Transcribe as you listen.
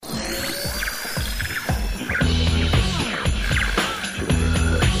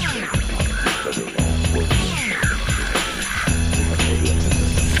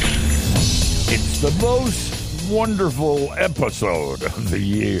wonderful episode of the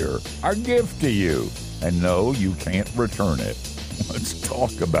year. Our gift to you. And no, you can't return it. Let's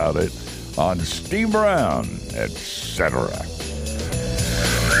talk about it on Steve Brown, etc.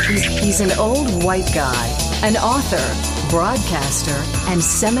 He's an old white guy, an author, broadcaster, and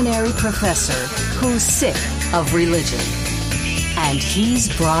seminary professor who's sick of religion. And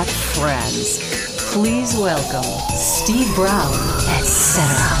he's brought friends. Please welcome Steve Brown, etc.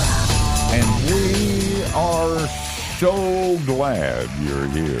 And we are so glad you're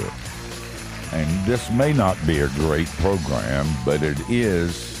here. And this may not be a great program, but it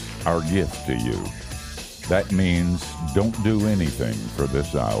is our gift to you. That means don't do anything for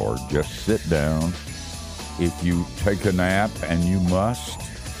this hour. Just sit down. If you take a nap and you must,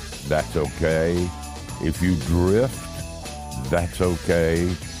 that's okay. If you drift, that's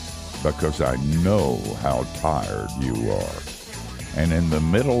okay, because I know how tired you are. And in the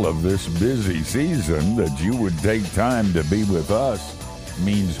middle of this busy season, that you would take time to be with us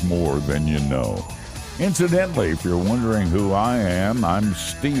means more than you know. Incidentally, if you're wondering who I am, I'm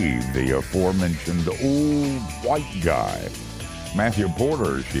Steve, the aforementioned old white guy. Matthew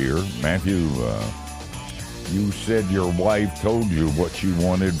Porter's here. Matthew, you said your wife told you what she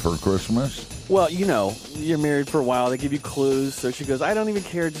wanted for Christmas? Well, you know, you're married for a while. They give you clues. So she goes, I don't even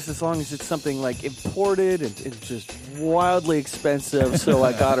care just as long as it's something like imported and it's just wildly expensive. So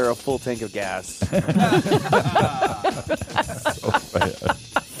I got her a full tank of gas. So bad.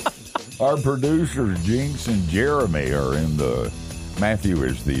 Our producers, Jinx and Jeremy, are in the... Matthew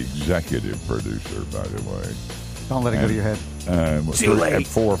is the executive producer, by the way. Don't let it go to your head. Too late. At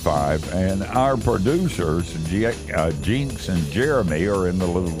 4 or 5. And our producers, Jinx and Jeremy, are in the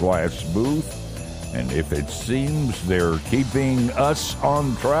little glass booth. And if it seems they're keeping us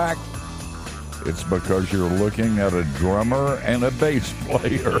on track, it's because you're looking at a drummer and a bass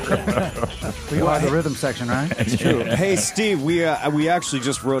player. We are the rhythm section, right? It's true. Hey, Steve, we actually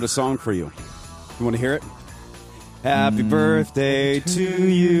just wrote a song for you. You want to hear it? Happy birthday to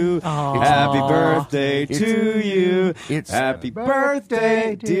you. Aww. Happy birthday to you. Happy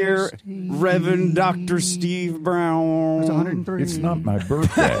birthday, dear Reverend Dr. Steve Brown. It's 103. It's not my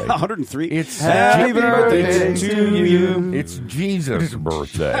birthday. 103. It's happy birthday to you. It's Jesus'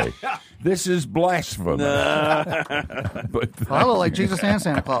 birthday. This is blasphemy. But I look like Jesus and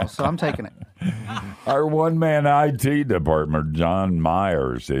Santa Claus, so I'm taking it. our one-man IT department, John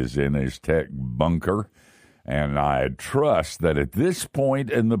Myers, is in his tech bunker. And I trust that at this point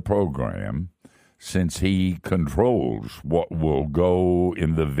in the program, since he controls what will go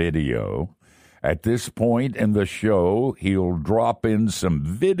in the video, at this point in the show, he'll drop in some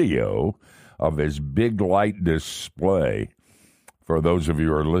video of his big light display. For those of you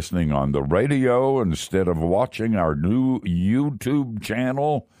who are listening on the radio, instead of watching our new YouTube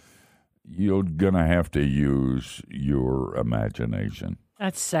channel, you're going to have to use your imagination.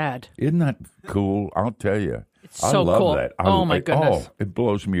 That's sad. Isn't that cool? I'll tell you. It's so I love cool. that. Oh, my goodness. Oh, it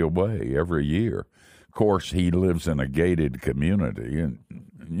blows me away every year. Of course, he lives in a gated community, and,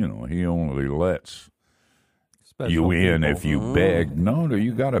 you know, he only lets you in if you beg. No,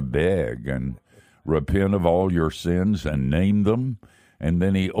 you got to beg and repent of all your sins and name them, and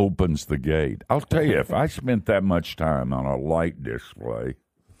then he opens the gate. I'll tell you, if I spent that much time on a light display,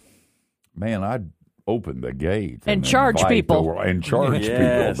 man, I'd open the gate and charge people. And charge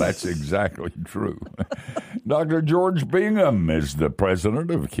people. That's exactly true. Dr. George Bingham is the president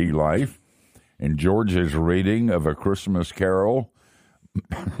of Key Life, and George's reading of A Christmas Carol.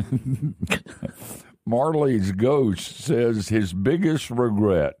 Marley's ghost says his biggest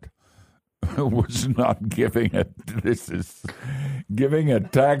regret was not giving a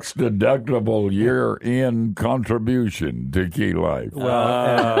tax-deductible year-end contribution to Key Life.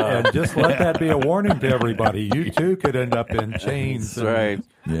 Well, and just let that be a warning to everybody. You, too, could end up in chains. That's right.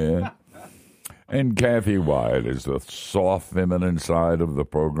 Yeah. And Kathy Wyatt is the soft, feminine side of the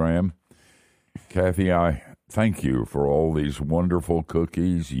program. Kathy, I thank you for all these wonderful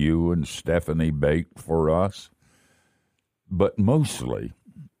cookies you and Stephanie baked for us. But mostly,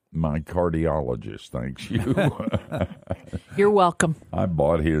 my cardiologist thanks you. You're welcome. I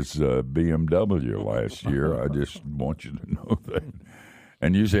bought his BMW last year. I just want you to know that.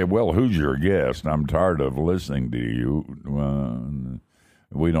 And you say, well, who's your guest? I'm tired of listening to you.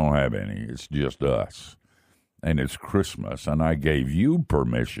 We don't have any. It's just us. And it's Christmas. And I gave you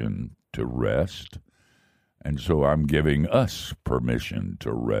permission to rest. And so I'm giving us permission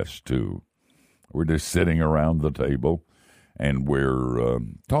to rest, too. We're just sitting around the table. And we're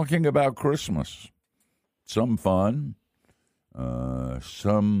talking about Christmas. Some fun,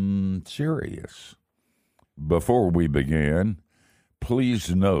 some serious. Before we begin,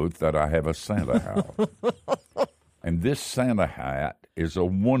 please note that I have a Santa hat. And this Santa hat is a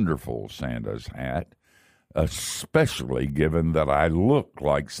wonderful Santa's hat, especially given that I look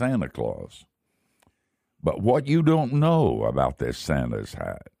like Santa Claus. But what you don't know about this Santa's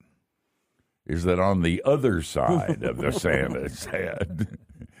hat is that on the other side of the Santa's hat,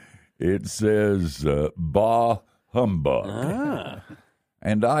 it says, Bah Humbug.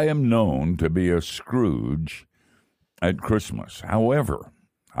 And I am known to be a Scrooge at Christmas. However,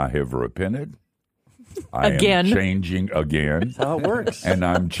 I have repented. I Again. am changing again. That's how it works. And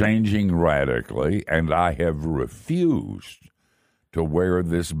I'm changing radically, and I have refused to wear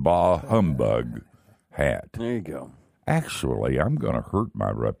this Bah Humbug hat. There you go. Actually, I'm going to hurt my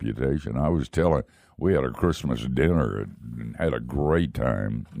reputation. I was telling, we had a Christmas dinner and had a great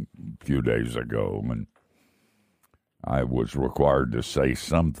time a few days ago, and I was required to say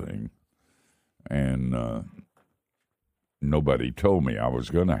something, and nobody told me I was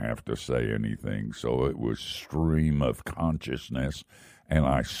going to have to say anything, so it was stream of consciousness, and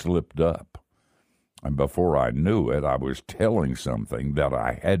I slipped up. And before I knew it, I was telling something that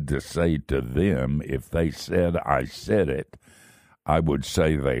I had to say to them. If they said I said it, I would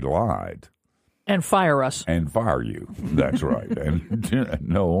say they lied. And fire us. And fire you. That's right. And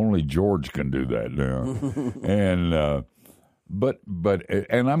no, only George can do that now. And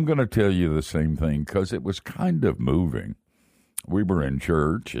and I'm going to tell you the same thing because it was kind of moving. We were in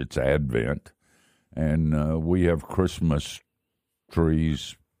church. It's Advent, and we have Christmas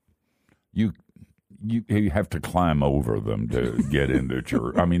trees. You have to climb over them to get into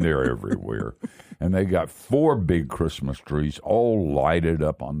church. I mean, they're everywhere. And they got 4 big Christmas trees all lighted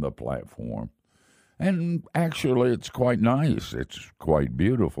up on the platform. And actually, it's quite nice. It's quite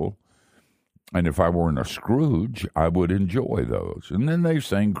beautiful. And if I weren't a Scrooge, I would enjoy those. And then they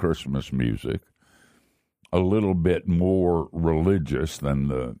sang Christmas music, a little bit more religious than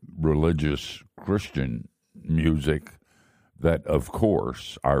the religious Christian music that, of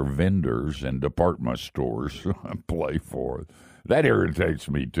course, our vendors and department stores play for. That irritates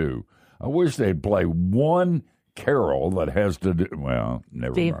me, too. I wish they'd play one carol that has to do... Well,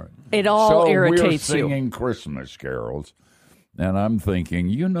 never mind. It all irritates you. So we're singing Christmas carols, and I'm thinking,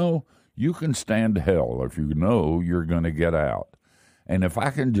 you can stand hell if you know you're going to get out. And if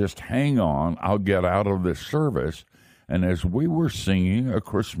I can just hang on, I'll get out of this service. And as we were singing a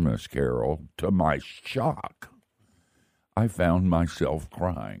Christmas carol, to my shock, I found myself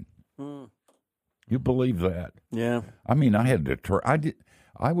crying. You believe that? Yeah. I mean, I had to turn.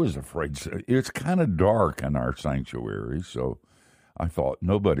 I was afraid. It's kind of dark in our sanctuary, so I thought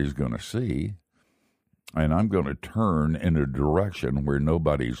nobody's going to see, and I'm going to turn in a direction where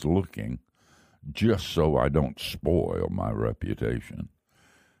nobody's looking, just so I don't spoil my reputation.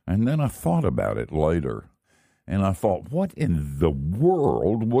 And then I thought about it later, and I thought, what in the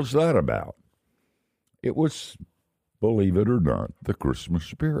world was that about? It was, believe it or not, the Christmas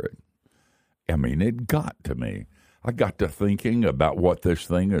spirit. I mean, it got to me. I got to thinking about what this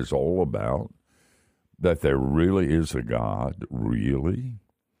thing is all about, that there really is a God, really,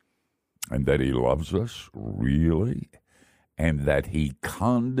 and that he loves us, really, and that he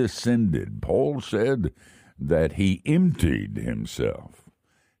condescended. Paul said that he emptied himself,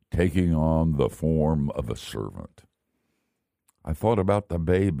 taking on the form of a servant. I thought about the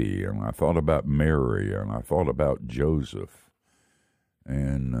baby, and I thought about Mary, and I thought about Joseph,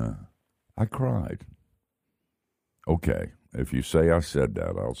 and I cried. Okay, if you say I said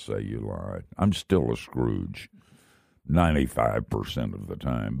that, I'll say you lied. I'm still a Scrooge 95% of the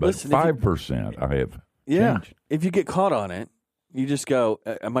time, but Listen, 5% I have changed. If you get caught on it, you just go,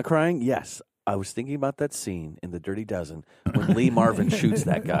 am I crying? Yes. I was thinking about that scene in The Dirty Dozen when Lee Marvin shoots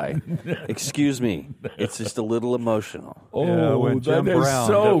that guy. Excuse me. It's just a little emotional. Oh, when that Jim is Brown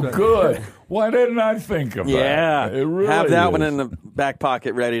so does that. good. Why didn't I think of that? It really Have that is. one in the back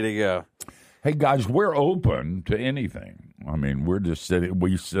pocket ready to go. Hey, guys, we're open to anything. I mean, we're just sitting.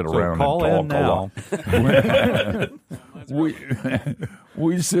 We sit So around call in and talk now. a lot.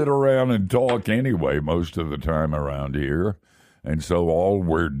 we sit around and talk anyway most of the time around here. And so all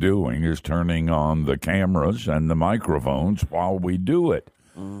we're doing is turning on the cameras and the microphones while we do it.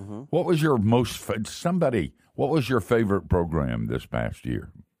 Mm-hmm. What was your what was your favorite program this past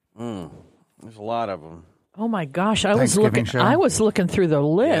year? There's a lot of them. Oh my gosh! I was Thanksgiving looking. show. I was looking through the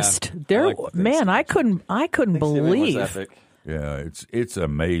list. There, like the man, I couldn't Thanksgiving believe. was epic. Yeah, it's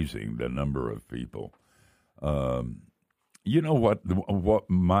amazing the number of people. You know what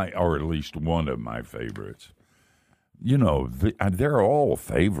or at least one of my favorites. You know, they're all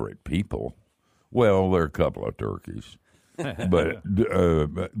favorite people. Well, there are a couple of turkeys. but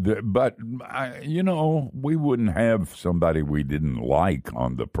we wouldn't have somebody we didn't like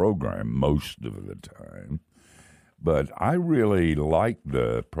on the program most of the time. But I really liked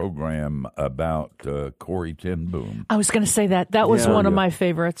the program about Corrie ten Boom. I was going to say that. That was one of my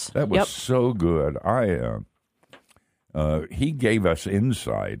favorites. That was so good. He gave us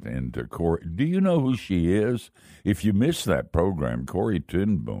insight into Corrie. Do you know who she is? If you missed that program, Corrie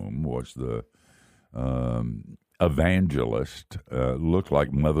ten Boom was the evangelist, looked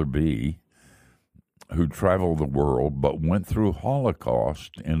like Mother B, who traveled the world but went through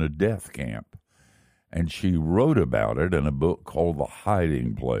Holocaust in a death camp. And she wrote about it in a book called The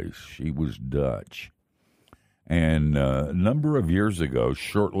Hiding Place. She was Dutch. And a number of years ago,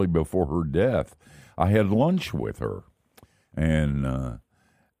 shortly before her death, I had lunch with her. And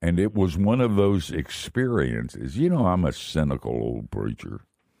it was one of those experiences. I'm a cynical old preacher.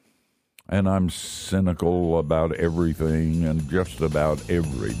 And I'm cynical about everything and just about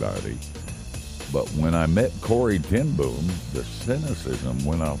everybody. But when I met Corrie ten Boom, the cynicism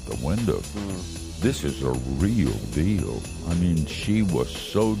went out the window. This is a real deal. I mean, she was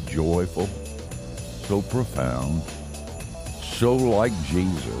so joyful, so profound, so like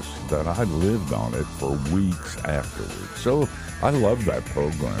Jesus that I lived on it for weeks afterwards. So I loved that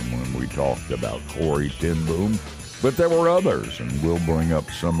program when we talked about Corrie ten Boom, but there were others, and we'll bring up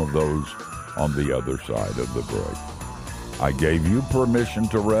some of those on the other side of the break. I gave you permission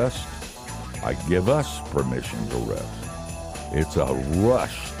to rest. I give us permission to rest. It's a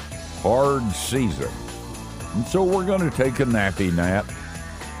rushed, hard season. And so we're going to take a nappy nap,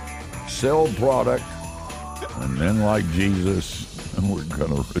 sell product, and then like Jesus, we're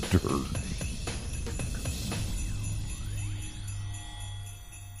going to return.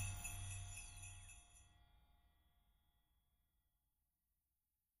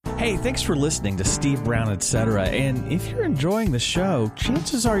 Hey, thanks for listening to Steve Brown, etc. And if you're enjoying the show,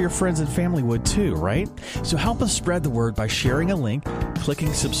 chances are your friends and family would too, right? So help us spread the word by sharing a link,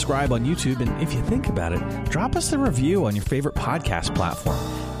 clicking subscribe on YouTube, and if you think about it, drop us a review on your favorite podcast platform.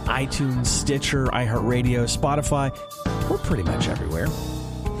 iTunes, Stitcher, iHeartRadio, Spotify. We're pretty much everywhere.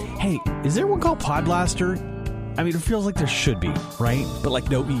 Hey, is there one called Podblaster? I mean, it feels like there should be, right? But like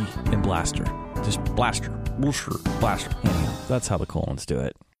no E in Blaster. Just Blaster. Blaster. Anyhow, that's how the colons do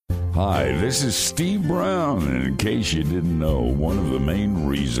it. Hi, this is Steve Brown, and in case you didn't know, one of the main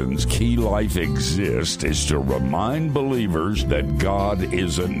reasons Key Life exists is to remind believers that God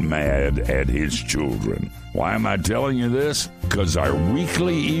isn't mad at His children. Why am I telling you this? Because our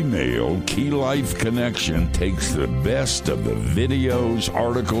weekly email, Key Life Connection, takes the best of the videos,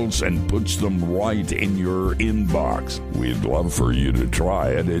 articles, and puts them right in your inbox. We'd love for you to try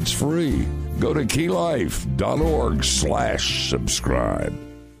it. It's free. Go to keylife.org/subscribe.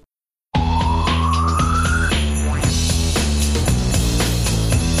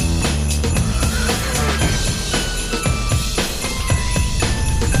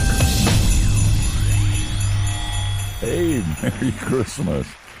 Hey, Merry Christmas,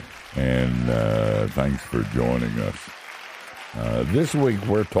 and thanks for joining us. This week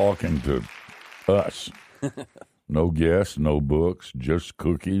we're talking to us. No guests, no books, just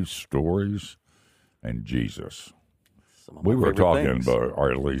cookies, stories, and Jesus. We were talking about,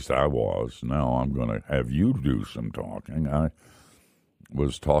 or at least I was. Now I'm going to have you do some talking. I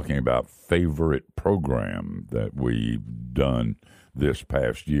was talking about favorite program that we've done this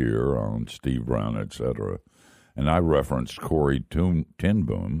past year on Steve Brown, etc., and I referenced Corrie ten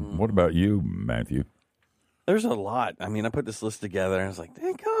Boom. What about you, Matthew? There's a lot. I mean, I put this list together, and I was like,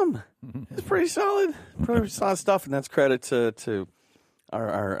 dang, come. It's pretty solid. Pretty solid stuff, and that's credit to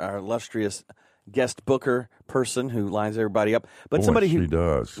our illustrious guest booker person who lines everybody up. But somebody who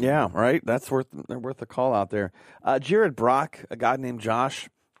does. Yeah, right? That's worth a call out there. Jared Brock, a guy named Josh,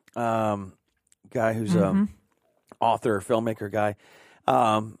 guy who's author, filmmaker guy,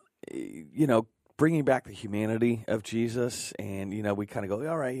 bringing back the humanity of Jesus, and we kind of go,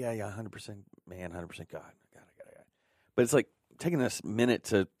 all right, yeah, 100% man, 100% God. But it's like taking a minute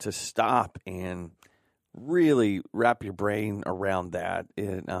to stop and really wrap your brain around that.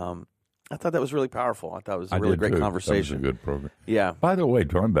 And I thought that was really powerful. I thought it was a really great conversation. That was a good program. Yeah. By the way,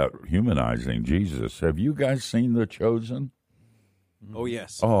 talking about humanizing Jesus, have you guys seen The Chosen? Oh,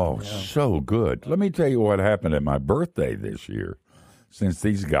 yes. Oh, so good. Let me tell you what happened at my birthday this year. Since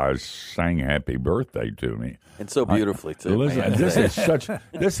these guys sang "Happy Birthday" to me, and so beautifully too. Listen,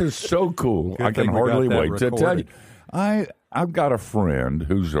 this is so cool. Good I can hardly wait to tell you. I've got a friend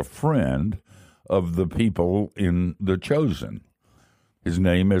who's a friend of the people in The Chosen. His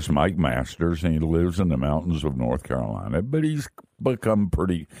name is Mike Masters, and he lives in the mountains of North Carolina. But he's become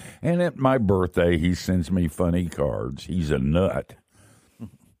pretty. And at my birthday, he sends me funny cards. He's a nut.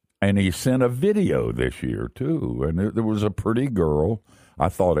 And he sent a video this year, too. And there was a pretty girl. I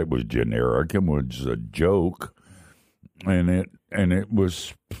thought it was generic and was a joke. And it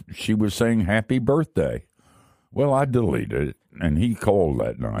was, she was saying happy birthday. Well, I deleted it. And he called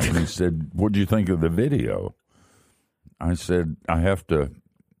that night. And he said, what'd you think of the video? I said, I have to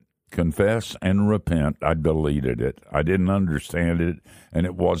confess and repent. I deleted it. I didn't understand it, and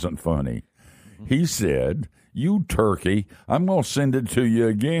it wasn't funny. He said, you turkey, I'm going to send it to you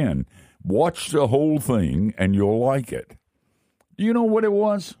again. Watch the whole thing, and you'll like it. Do you know what it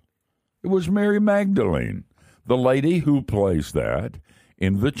was? It was Mary Magdalene, the lady who plays that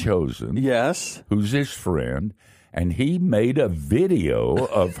in The Chosen. Yes. Who's his friend, and he made a video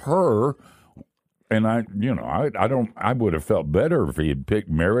of her. And I would have felt better if he had picked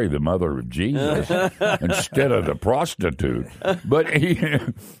Mary, the mother of Jesus, instead of the prostitute. But he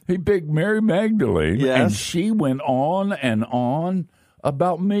picked Mary Magdalene, yes. And she went on and on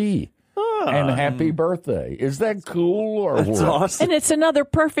about me. And happy birthday. Is that cool or That's what? awesome. And it's another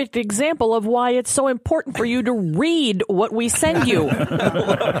perfect example of why it's so important for you to read what we send you.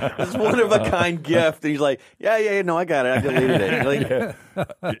 It's one of a kind gift. And he's like, yeah, no, I got it. I deleted it. Like,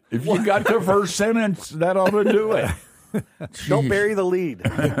 If you got the first sentence, that ought to do it. don't bury the lead.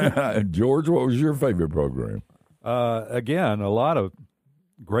 George, what was your favorite program? Again, a lot of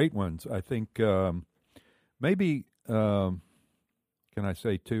great ones. I think maybe, can I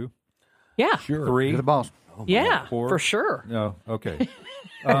say two? Yeah. Sure. Three? You're the boss. Yeah, Four? for sure. No, okay.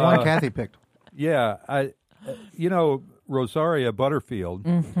 One Kathy picked. Yeah, Rosaria Butterfield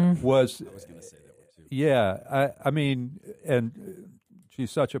was. I was going to say that one too. Yeah, I mean, and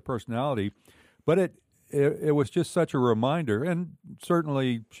she's such a personality, but it was just such a reminder, and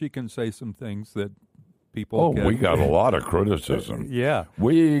certainly she can say some things that people. We got a lot of criticism. Yeah,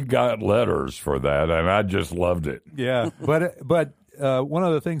 we got letters for that, and I just loved it. Yeah, but one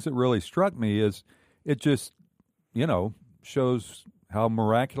of the things that really struck me is it just shows how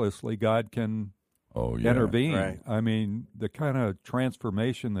miraculously God can intervene. Right. I mean, the kind of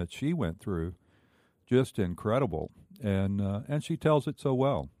transformation that she went through, just incredible, and she tells it so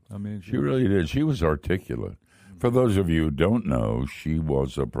well. I mean, She really did. She was articulate. For those of you who don't know, she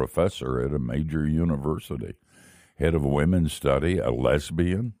was a professor at a major university, head of women's study, a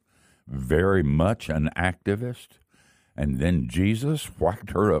lesbian, very much an activist. And then Jesus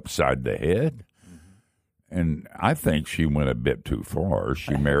whacked her upside the head. And I think she went a bit too far.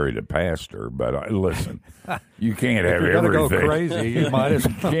 She married a pastor, but listen, you can't have you gotta everything. go crazy. You might as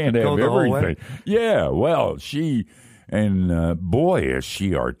well can't go have the whole way. everything. Yeah, well, boy, is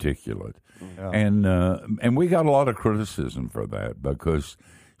she articulate. Yeah. And we got a lot of criticism for that because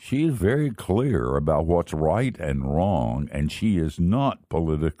she is very clear about what's right and wrong, and she is not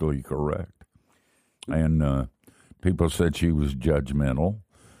politically correct. And people said she was judgmental,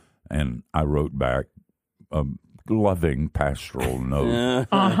 and I wrote back a loving pastoral note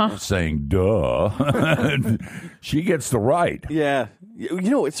saying, duh. She gets the right. Yeah.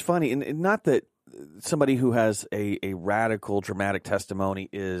 It's funny, and not that somebody who has a radical, dramatic testimony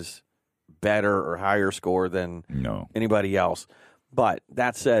is better or higher score than anybody else. But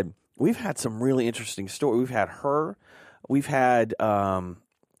that said, we've had some really interesting stories. We've had her. We've had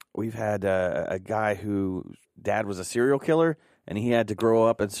a guy whose dad was a serial killer, and he had to grow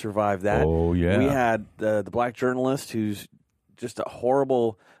up and survive that. Oh, yeah. We had the black journalist who's just a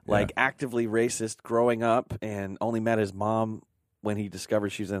horrible, actively racist growing up and only met his mom when he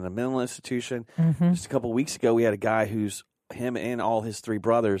discovered she was in a mental institution. Mm-hmm. Just a couple of weeks ago, we had a guy him and all his three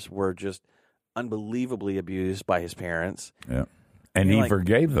brothers were just unbelievably abused by his parents. Yeah. And he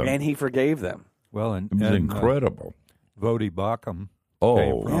forgave them. And he forgave them. Well, It was incredible. Vodi Bakum.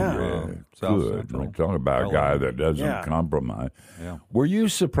 Oh, from, yeah. South Good. Central. We're talking about a guy that doesn't compromise. Yeah. Were you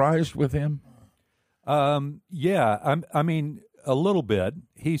surprised with him? Yeah, I mean, a little bit.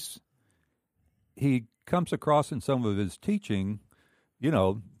 He comes across in some of his teaching,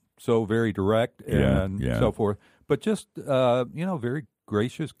 so very direct and so forth. But just, very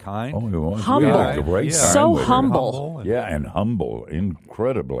gracious, kind. Oh, he was. Humble. We had a great time So with him. humble. Yeah, and humble,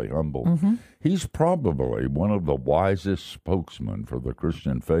 incredibly humble. Mm-hmm. He's probably one of the wisest spokesmen for the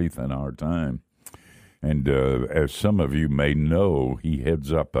Christian faith in our time. And as some of you may know, he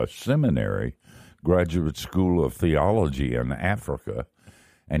heads up a seminary, Graduate School of Theology in Africa,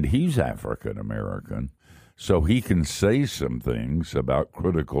 and he's African American. So he can say some things about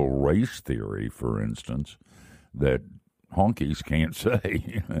critical race theory, for instance, that honkies can't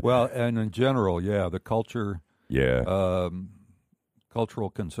say. Well, and in general, the culture, cultural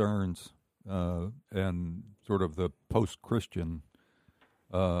concerns, and sort of the post-Christian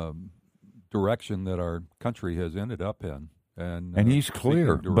direction that our country has ended up in. And he's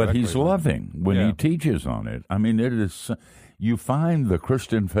clear, speaking but he's directly. loving when he teaches on it. I mean, it is. You find the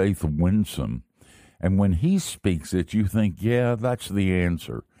Christian faith winsome, and when he speaks it, you think, yeah, that's the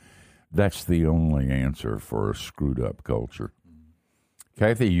answer. That's the only answer for a screwed up culture.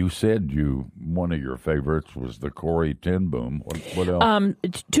 Kathy, you said one of your favorites was the Corrie ten Boom. What else?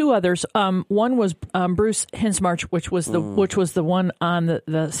 Two others. One was Bruce Hinsmarch, which was the one on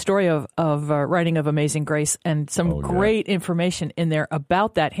the story of writing of Amazing Grace, and some great information in there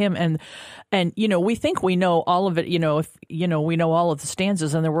about that hymn. And we think we know all of it. If we know all of the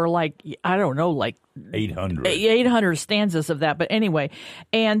stanzas, and there were 800 stanzas of that. But anyway,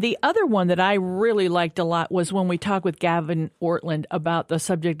 and the other one that I really liked a lot was when we talked with Gavin Ortland about the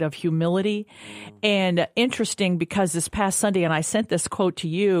subject of humility. And interesting, because this past Sunday, and I sent this quote to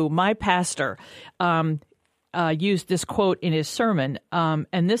you, my pastor used this quote in his sermon,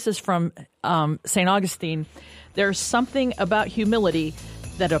 and this is from St. Augustine. There's something about humility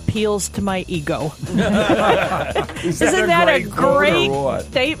that appeals to my ego. Isn't that a great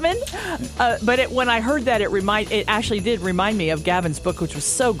statement? But when I heard that, it actually did remind me of Gavin's book, which was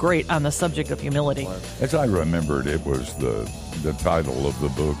so great on the subject of humility. As I remembered, it was the title of the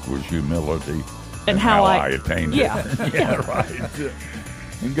book was Humility and How I Attained it. Yeah, right.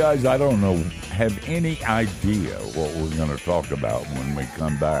 And guys, I don't have any idea what we're going to talk about when we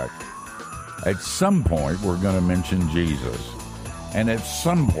come back. At some point, we're going to mention Jesus. And at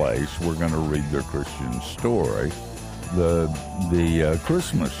some place, we're going to read the Christian story, the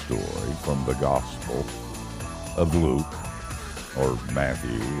Christmas story from the Gospel of Luke or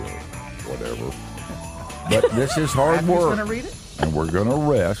Matthew or whatever. But this is hard work, gonna read it? and we're going to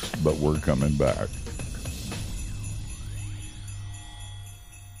rest, but we're coming back.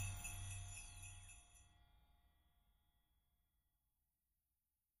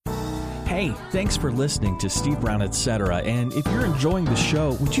 Hey, thanks for listening to Steve Brown, etc. And if you're enjoying the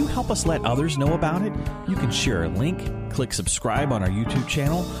show, would you help us let others know about it? You can share a link, click subscribe on our YouTube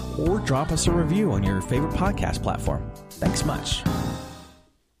channel, or drop us a review on your favorite podcast platform. Thanks much.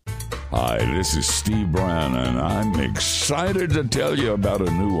 Hi, this is Steve Brown, and I'm excited to tell you about a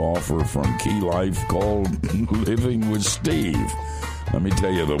new offer from Key Life called Living with Steve. Let me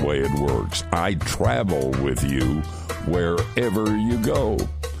tell you the way it works. I travel with you wherever you go.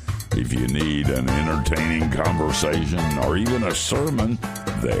 If you need an entertaining conversation or even a sermon,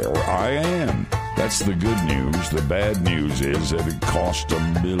 there I am. That's the good news. The bad news is that it cost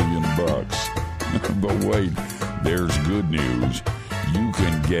 $1 million. But wait, there's good news. You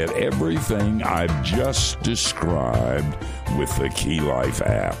can get everything I've just described with the Key Life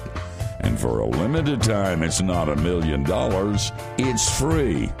app. And for a limited time, it's not $1 million. It's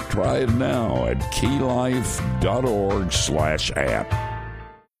free. Try it now at keylife.org/app.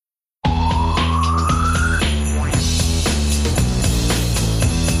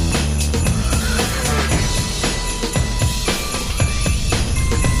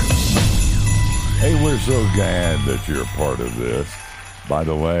 Hey, we're so glad that you're a part of this. By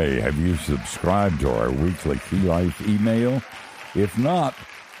the way, have you subscribed to our weekly Key Life email? If not,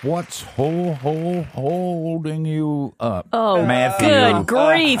 what's holding you up? Oh, Matthew. good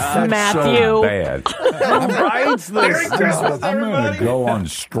grief, That's Matthew. so bad. I'm going to go on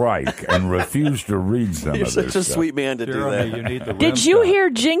strike and refuse to read some You're of such this a stuff. sweet man to do Jeremy, that. you need the Did rim you shot. hear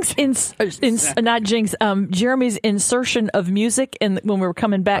Jeremy's insertion of music when we were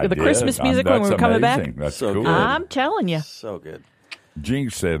coming back, I the did. Christmas music when we That's were coming amazing. back? That's So cool. good. I'm telling you. So good.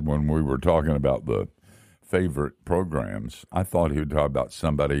 Jinx said when we were talking about the favorite programs, I thought he would talk about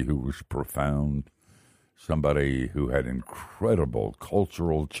somebody who was profound, somebody who had incredible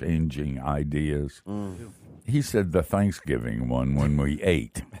cultural changing ideas. He said the Thanksgiving one when we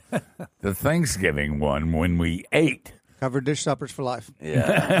ate. The Thanksgiving one when we ate. Covered dish suppers for life.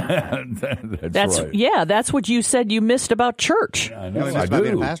 Yeah. That's right. Yeah, that's what you said you missed about church. I You know. know, I just about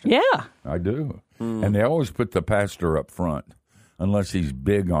being a do. pastor. Yeah. I do. And they always put the pastor up front, unless he's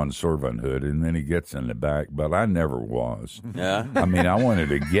big on servanthood, and then he gets in the back. But I never was. Yeah. I mean, I wanted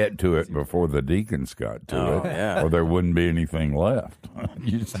to get to it before the deacons got to it, yeah. or there wouldn't be anything left.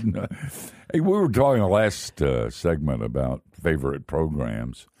 Hey, we were talking last segment about favorite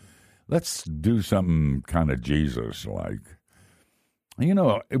programs. Let's do something kind of Jesus-like. You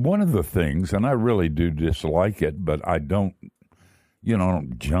know, one of the things, and I really do dislike it, but I don't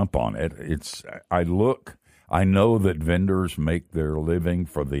jump on it. I know that vendors make their living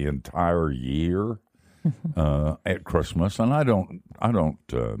for the entire year at Christmas, and I don't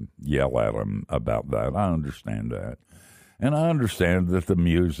yell at them about that. I understand that. And I understand that the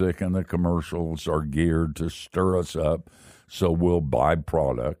music and the commercials are geared to stir us up so we'll buy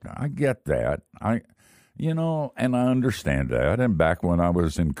product. I get that. And I understand that. And back when I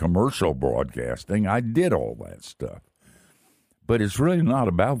was in commercial broadcasting, I did all that stuff. But it's really not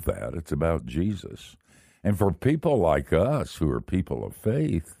about that. It's about Jesus. And for people like us who are people of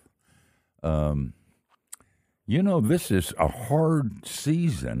faith, this is a hard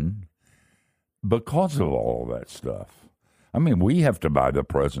season because of all that stuff. I mean, we have to buy the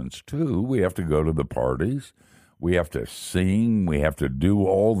presents too. We have to go to the parties. We have to sing. We have to do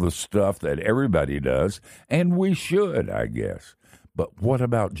all the stuff that everybody does, and we should, I guess. But what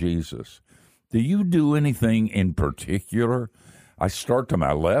about Jesus? Do you do anything in particular? I start to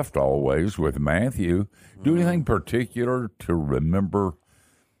my left always with Matthew. Do anything particular to remember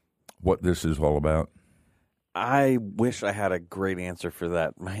what this is all about? I wish I had a great answer for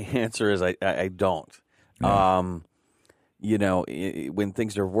that. My answer is I don't. Yeah. When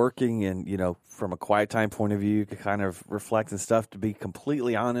things are working and, from a quiet time point of view, you can kind of reflect and stuff. To be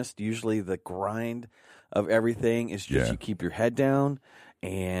completely honest, usually the grind of everything is just you keep your head down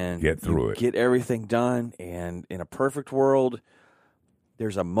and get through it. Get everything done. And in a perfect world,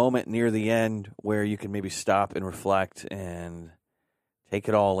 there's a moment near the end where you can maybe stop and reflect and take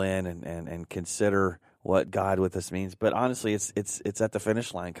it all in and consider what God with us means. But honestly, it's at the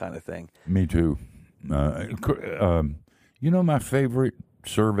finish line kind of thing. Me too. My favorite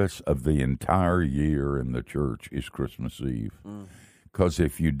service of the entire year in the church is Christmas Eve. Because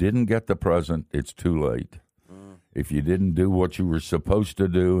if you didn't get the present, it's too late. If you didn't do what you were supposed to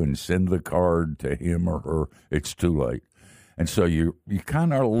do and send the card to him or her, it's too late. And so you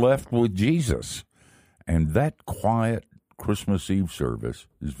kind of left with Jesus. And that quiet Christmas Eve service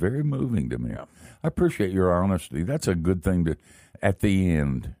is very moving to me. I appreciate your honesty. That's a good thing to, at the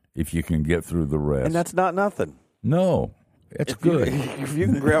end, if you can get through the rest. And that's not nothing. No. It's good. If you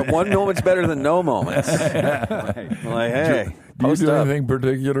can grab one moment, it's better than no moments. Hey, do you do anything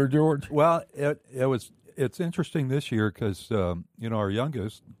particular, George? Well, it's interesting this year because our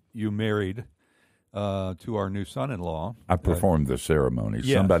youngest, you married to our new son-in-law. I performed the ceremony.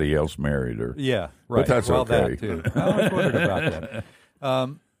 Yes. Somebody else married her. Yeah, right. But that's okay. That too. I was wondering about that.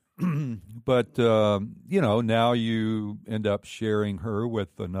 But now you end up sharing her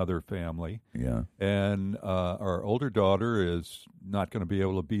with another family. Yeah. And our older daughter is not going to be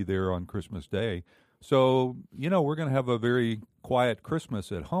able to be there on Christmas Day. So, we're going to have a very quiet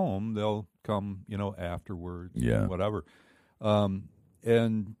Christmas at home. They'll come, afterwards, whatever.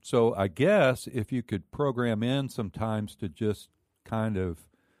 And so I guess if you could program in sometimes to just kind of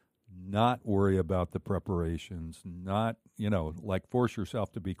not worry about the preparations, not, force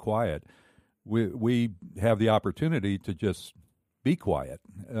yourself to be quiet. We have the opportunity to just be quiet.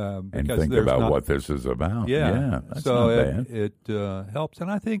 And think about what this is about. Yeah. That's so not bad. It helps.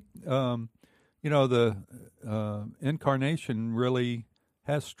 And I think, the incarnation really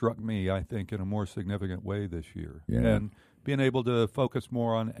has struck me, I think, in a more significant way this year. Yeah. And being able to focus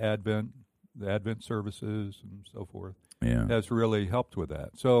more on Advent, the Advent services and so forth, has really helped with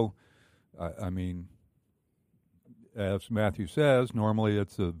that. So, I mean, as Matthew says, normally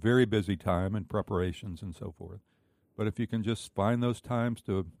it's a very busy time in preparations and so forth. But if you can just find those times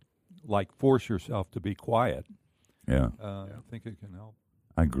to, force yourself to be quiet, I think it can help.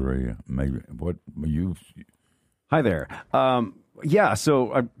 I agree. Maybe what you... Hi there.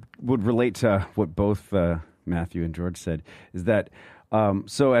 So I would relate to what both Matthew and George said, is that,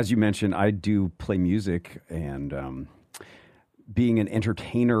 so as you mentioned, I do play music, and being an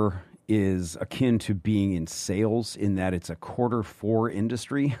entertainer is akin to being in sales in that it's a Q4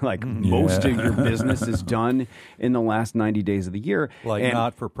 industry. Most of your business is done in the last 90 days of the year.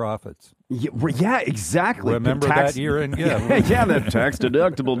 Not-for-profits. Yeah, exactly. Remember that year-end gift. The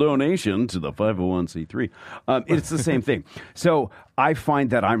tax-deductible donation to the 501c3. It's the same thing. So I find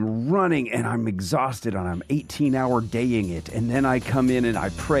that I'm running and I'm exhausted and I'm 18-hour daying it. And then I come in and I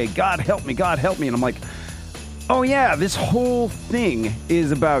pray, God help me. And I'm like, oh yeah, this whole thing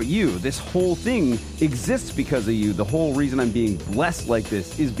is about you. This whole thing exists because of you. The whole reason I'm being blessed like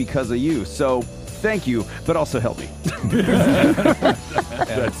this is because of you. So thank you, but also help me.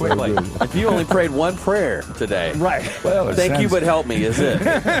 That's quickly. If you only prayed one prayer today, right? Well, thank you, but help me. Is it?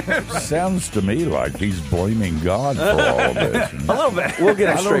 Sounds to me like he's blaming God for all of this. A little bit. We'll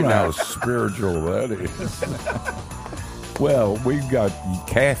get it I straight don't know now. how spiritual that is. Well, we've got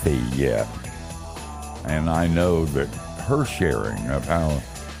Kathy yet. And I know that her sharing of how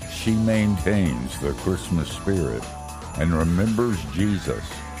she maintains the Christmas spirit and remembers Jesus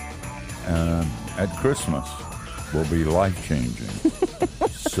at Christmas will be life-changing.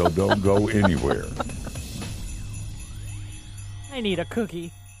 So don't go anywhere. I need a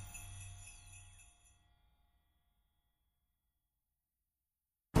cookie.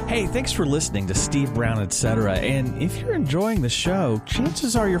 Hey, thanks for listening to Steve Brown, etc. And if you're enjoying the show,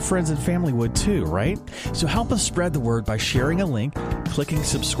 chances are your friends and family would too, right? So help us spread the word by sharing a link, clicking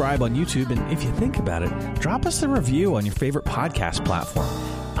subscribe on YouTube, and if you think about it, drop us a review on your favorite podcast platform.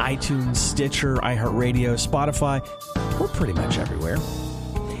 iTunes, Stitcher, iHeartRadio, Spotify. We're pretty much everywhere.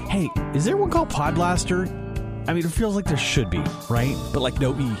 Hey, is there one called Podblaster? I mean, it feels like there should be, right? But like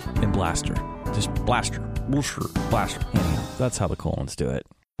no E in Blaster. Just Blaster. Blaster. Anyhow, that's how the colons do it.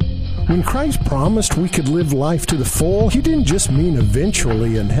 When Christ promised we could live life to the full, he didn't just mean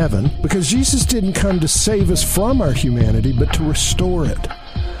eventually in heaven, because Jesus didn't come to save us from our humanity, but to restore it.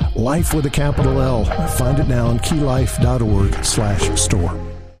 Life with a capital L. Find it now on keylife.org/store.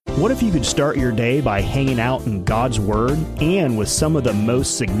 What if you could start your day by hanging out in God's Word and with some of the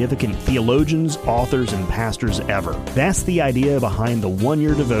most significant theologians, authors, and pastors ever? That's the idea behind the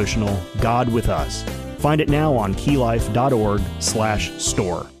one-year devotional, God with Us. Find it now on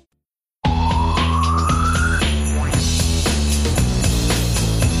keylife.org/store.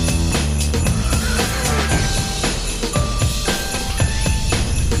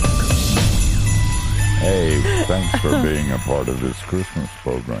 Hey, thanks for being a part of this Christmas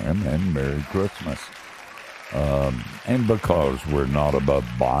program, and Merry Christmas. And because we're not above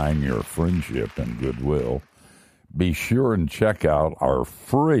buying your friendship and goodwill, be sure and check out our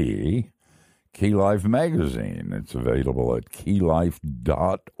free Key Life magazine. It's available at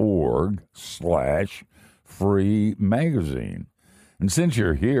keylife.org/free magazine. And since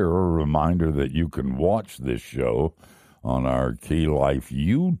you're here, a reminder that you can watch this show on our Key Life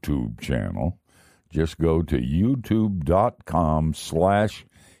YouTube channel. Just go to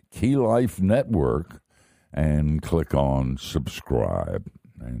youtube.com/KeyLife Network and click on subscribe.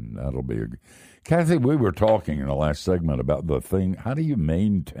 And that'll be Kathy, we were talking in the last segment about the thing, how do you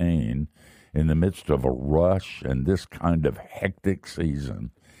maintain in the midst of a rush and this kind of hectic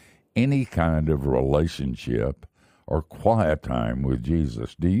season, any kind of relationship or quiet time with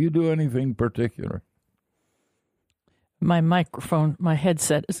Jesus? Do you do anything particular? My microphone, my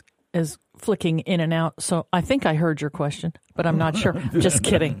headset is flicking in and out, so I think I heard your question, but I'm not sure. Just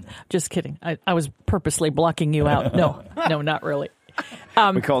kidding. I was purposely blocking you out. No, not really.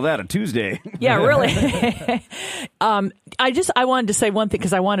 We call that a Tuesday. Yeah, really. I wanted to say one thing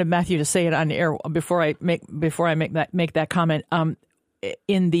because I wanted Matthew to say it on the air before I make that comment.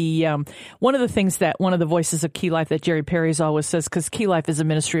 In the one of the things that one of the voices of Key Life that Jerry Perry's always says, because Key Life is a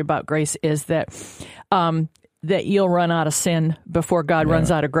ministry about grace, is that that you'll run out of sin before God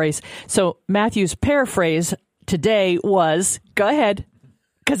runs out of grace. So Matthew's paraphrase today was, go ahead,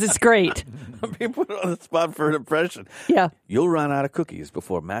 because it's great. I'm being put on the spot for an impression. Yeah. You'll run out of cookies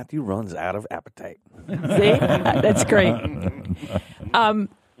before Matthew runs out of appetite. See? That's great.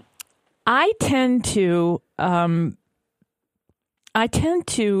 I tend to,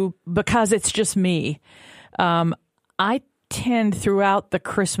 because it's just me, I tend throughout the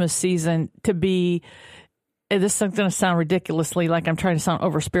Christmas season to be, this is going to sound ridiculously like I'm trying to sound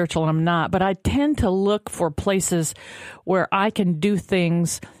over spiritual, and I'm not, but I tend to look for places where I can do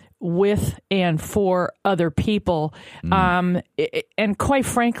things with and for other people. And quite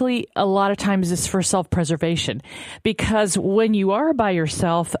frankly, a lot of times it's for self-preservation, because when you are by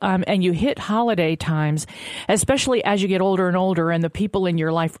yourself and you hit holiday times, especially as you get older and older and the people in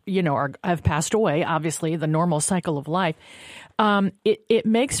your life, have passed away, obviously the normal cycle of life, it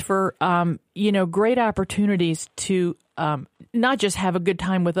makes for, great opportunities to not just have a good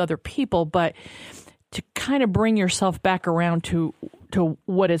time with other people, but to kind of bring yourself back around to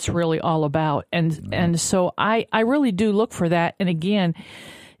what it's really all about. And so I really do look for that. And again,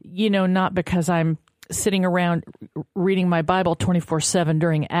 not because I'm sitting around reading my Bible 24/7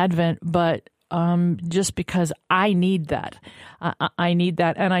 during Advent, but just because I need that. I need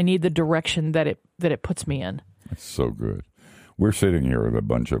that, and I need the direction that it puts me in. That's so good. We're sitting here with a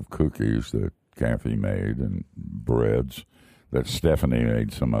bunch of cookies that Kathy made and breads that Stephanie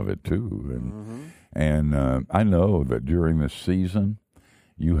made some of it too. And I know that during this season,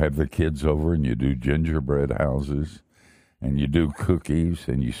 you have the kids over and you do gingerbread houses and you do cookies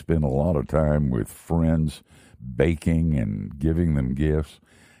and you spend a lot of time with friends baking and giving them gifts.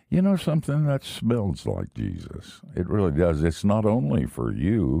 You know something? That smells like Jesus. It really does. It's not only for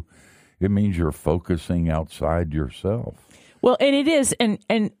you. It means you're focusing outside yourself. Well, and it is, and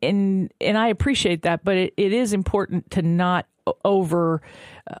I appreciate that, but it is important to not over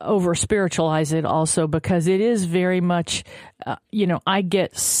spiritualize it also, because it is very much,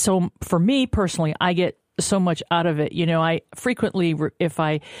 for me personally, I get so much out of it. I frequently, if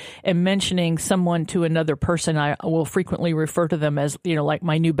I am mentioning someone to another person, I will frequently refer to them as, like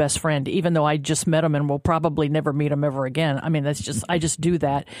my new best friend, even though I just met them and will probably never meet them ever again. I mean, I just do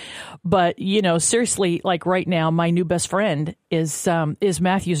that. But, seriously, like right now, my new best friend is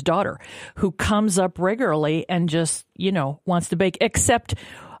Matthew's daughter, who comes up regularly and just, wants to bake, except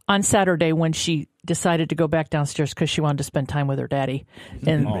on Saturday when she decided to go back downstairs because she wanted to spend time with her daddy.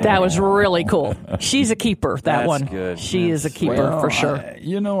 And that was really cool. She's a keeper, that one. Good. She is a keeper for sure.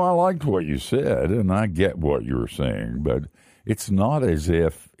 I liked what you said, and I get what you were saying, but it's not as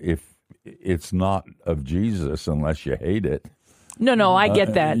if it's not of Jesus unless you hate it. No, I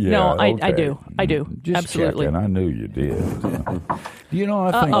get that. Yeah, I do. Just Absolutely. checking. I knew you did.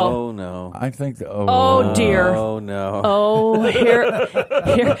 I think. Oh no! I think. Oh dear! Oh no! Oh here!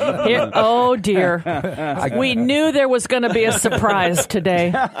 Oh dear! We knew there was going to be a surprise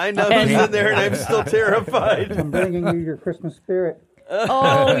today. I know he's in there, and I'm still terrified. I'm bringing you your Christmas spirit.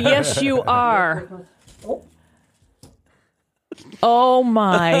 Oh yes, you are. Oh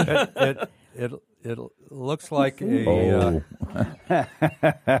my! It looks like a. The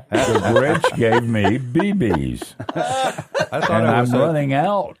Grinch gave me BBs. I thought and it was I'm running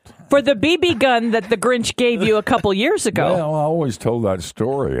out. For the BB gun that the Grinch gave you a couple years ago. Well, I always told that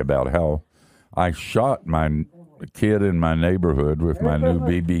story about how I shot my kid in my neighborhood with my new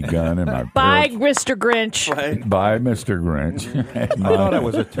BB gun and my Bye, parents. Mr. Grinch. Right. Bye, Mr. Grinch. I thought it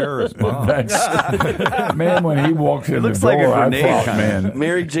was a terrorist bomb. Man, when he walks in the looks like a door, I grenade thought, kind of. man,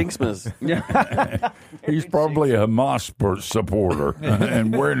 Merry Jinxmas. he's probably a Hamas supporter,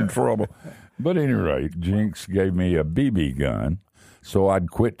 and we're in trouble. But at any rate, Jinx gave me a BB gun, so I'd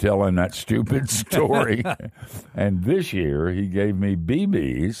quit telling that stupid story. And this year, he gave me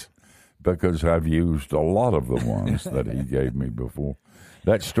BBs because I've used a lot of the ones that he gave me before.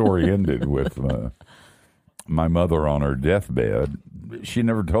 That story ended with my mother on her deathbed. She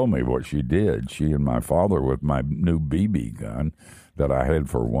never told me what she did. She and my father with my new BB gun that I had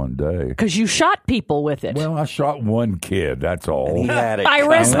for one day. Because you shot people with it. Well, I shot one kid, that's all. He had it. I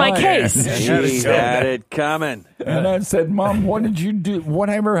rest my coming. case. He had it coming. And I said, Mom, what did you do?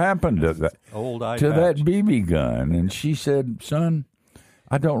 Whatever happened to that That BB gun? And she said, son,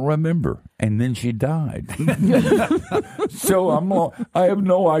 I don't remember. And then she died. So I have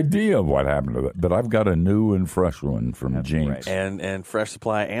no idea what happened to that. But I've got a new and fresh one from Jinx. And fresh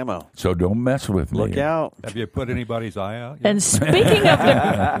supply of ammo. So don't mess with me. Look out. Have you put anybody's eye out yet? And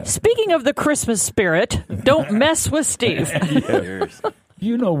speaking of the Christmas spirit, don't mess with Steve.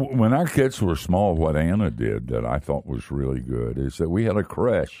 When our kids were small, what Anna did that I thought was really good is that we had a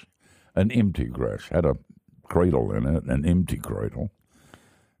creche, an empty creche, had a cradle in it, an empty cradle.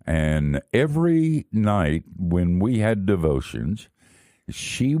 And every night when we had devotions,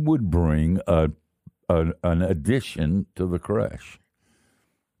 she would bring an addition to the creche.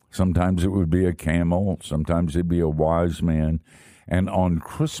 Sometimes it would be a camel. Sometimes it'd be a wise man. And on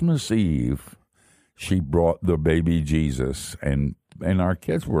Christmas Eve, she brought the baby Jesus. And our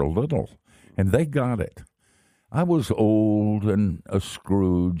kids were little, and they got it. I was old and a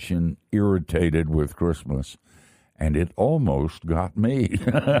Scrooge and irritated with Christmas. And it almost got me.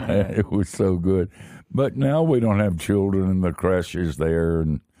 It was so good. But now we don't have children, and the creche is there,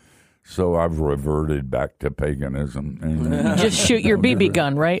 and so I've reverted back to paganism. And Just shoot your BB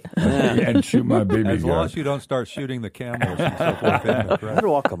gun, right? and shoot my BB gun. As long as you don't start shooting the camels and so forth in the crowd. I'd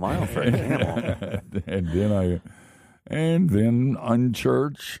walk a mile for a camel. and then on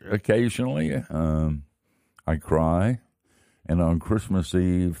church occasionally, I cry, and on Christmas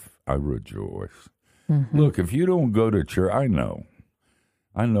Eve I rejoice. Mm-hmm. Look, if you don't go to church, I know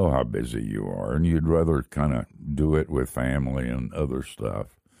how busy you are, and you'd rather kind of do it with family and other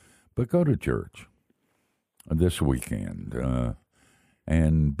stuff. But go to church this weekend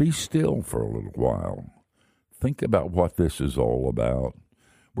and be still for a little while. Think about what this is all about.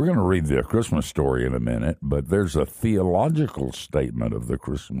 We're going to read the Christmas story in a minute, but there's a theological statement of the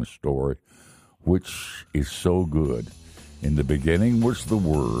Christmas story which is so good. In the beginning was the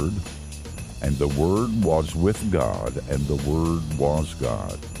Word, and the Word was with God, and the Word was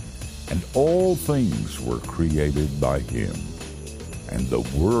God. And all things were created by Him. And the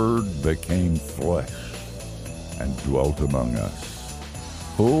Word became flesh and dwelt among us,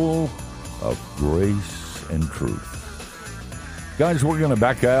 full of grace and truth. Guys, we're going to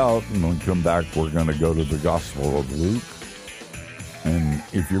back out, and when we come back, we're going to go to the Gospel of Luke. And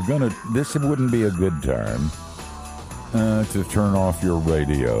if you're going to, this wouldn't be a good time to turn off your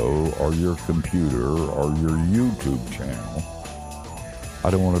radio or your computer or your YouTube channel. I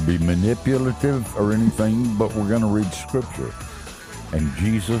don't want to be manipulative or anything, but we're going to read Scripture. and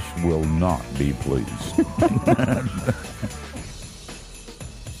Jesus will not be pleased.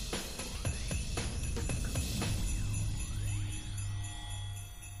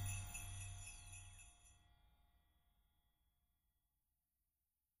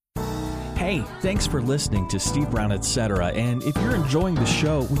 Hey, thanks for listening to Steve Brown, Etc. And if you're enjoying the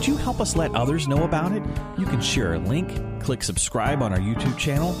show, would you help us let others know about it? You can share a link, click subscribe on our YouTube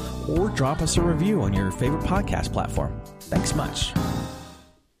channel, or drop us a review on your favorite podcast platform. Thanks much.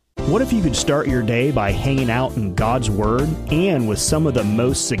 What if you could start your day by hanging out in God's Word and with some of the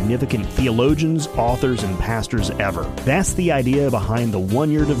most significant theologians, authors, and pastors ever? That's the idea behind the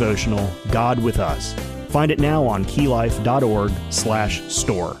one-year devotional, God with Us. Find it now on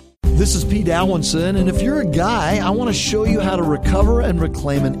keylife.org/store. This is Pete Alwinson, and if you're a guy, I want to show you how to recover and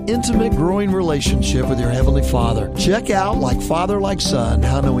reclaim an intimate, growing relationship with your Heavenly Father. Check out Like Father, Like Son,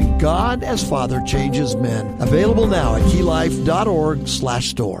 How Knowing God as Father Changes Men. Available now at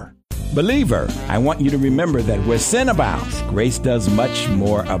keylife.org/store. Believer, I want you to remember that where sin abounds, grace does much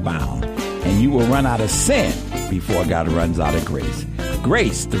more abound. And you will run out of sin before God runs out of grace.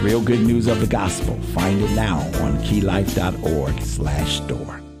 Grace, the real good news of the gospel. Find it now on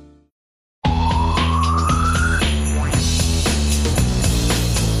keylife.org/store.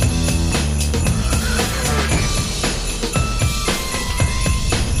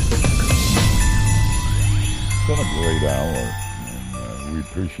 It's been a great hour, and we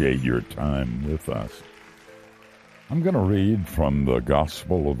appreciate your time with us. I'm going to read from the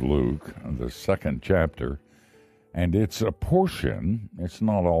Gospel of Luke, the 2nd chapter, and it's a portion, it's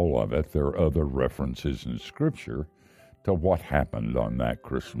not all of it, there are other references in Scripture to what happened on that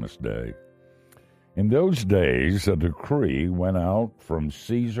Christmas day. In those days, a decree went out from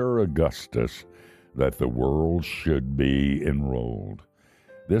Caesar Augustus that the world should be enrolled.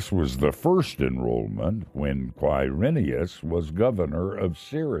 This was the first enrollment when Quirinius was governor of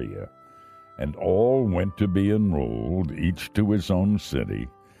Syria, and all went to be enrolled, each to his own city.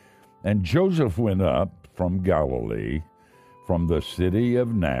 And Joseph went up from Galilee, from the city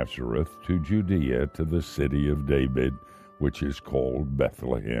of Nazareth to Judea, to the city of David, which is called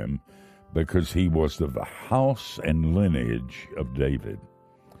Bethlehem, because he was of the house and lineage of David,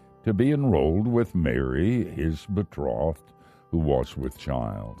 to be enrolled with Mary, his betrothed, who was with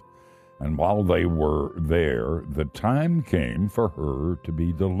child. And while they were there, the time came for her to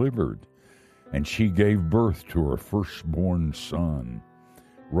be delivered. And she gave birth to her firstborn son,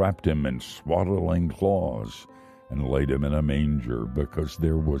 wrapped him in swaddling cloths, and laid him in a manger, because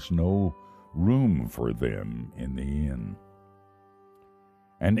there was no room for them in the inn.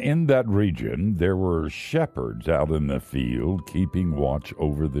 And in that region there were shepherds out in the field, keeping watch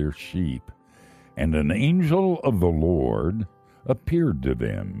over their sheep. And an angel of the Lord appeared to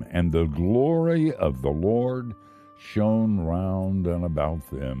them, and the glory of the Lord shone round and about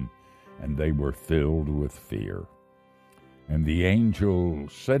them, and they were filled with fear. And the angel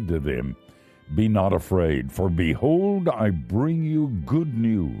said to them, "Be not afraid, for behold, I bring you good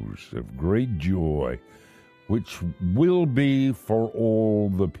news of great joy, which will be for all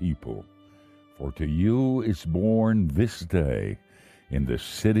the people. For to you is born this day in the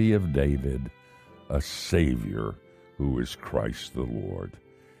city of David a Savior, who is Christ the Lord.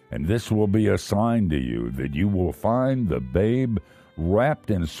 And this will be a sign to you, that you will find the babe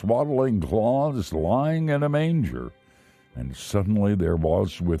wrapped in swaddling cloths, lying in a manger." And suddenly there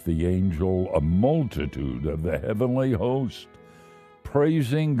was with the angel a multitude of the heavenly host,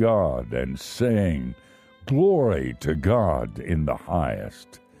 praising God and saying, "Glory to God in the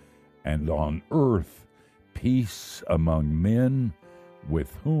highest, and on earth peace among men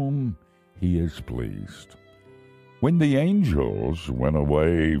with whom he is pleased." When the angels went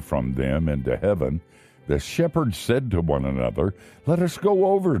away from them into heaven, the shepherds said to one another, "Let us go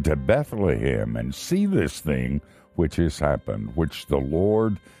over to Bethlehem and see this thing which has happened, which the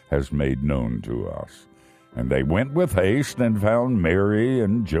Lord has made known to us." And they went with haste and found Mary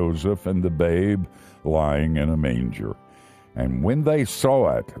and Joseph and the babe lying in a manger. And when they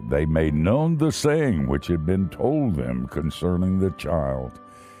saw it, they made known the saying which had been told them concerning the child.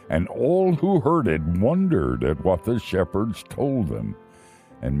 And all who heard it wondered at what the shepherds told them.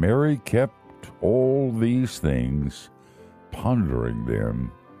 And Mary kept all these things, pondering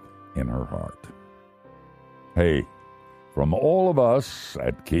them in her heart. Hey, from all of us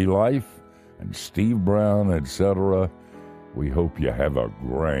at Key Life and Steve Brown, etc., we hope you have a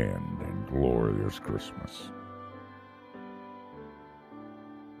grand and glorious Christmas.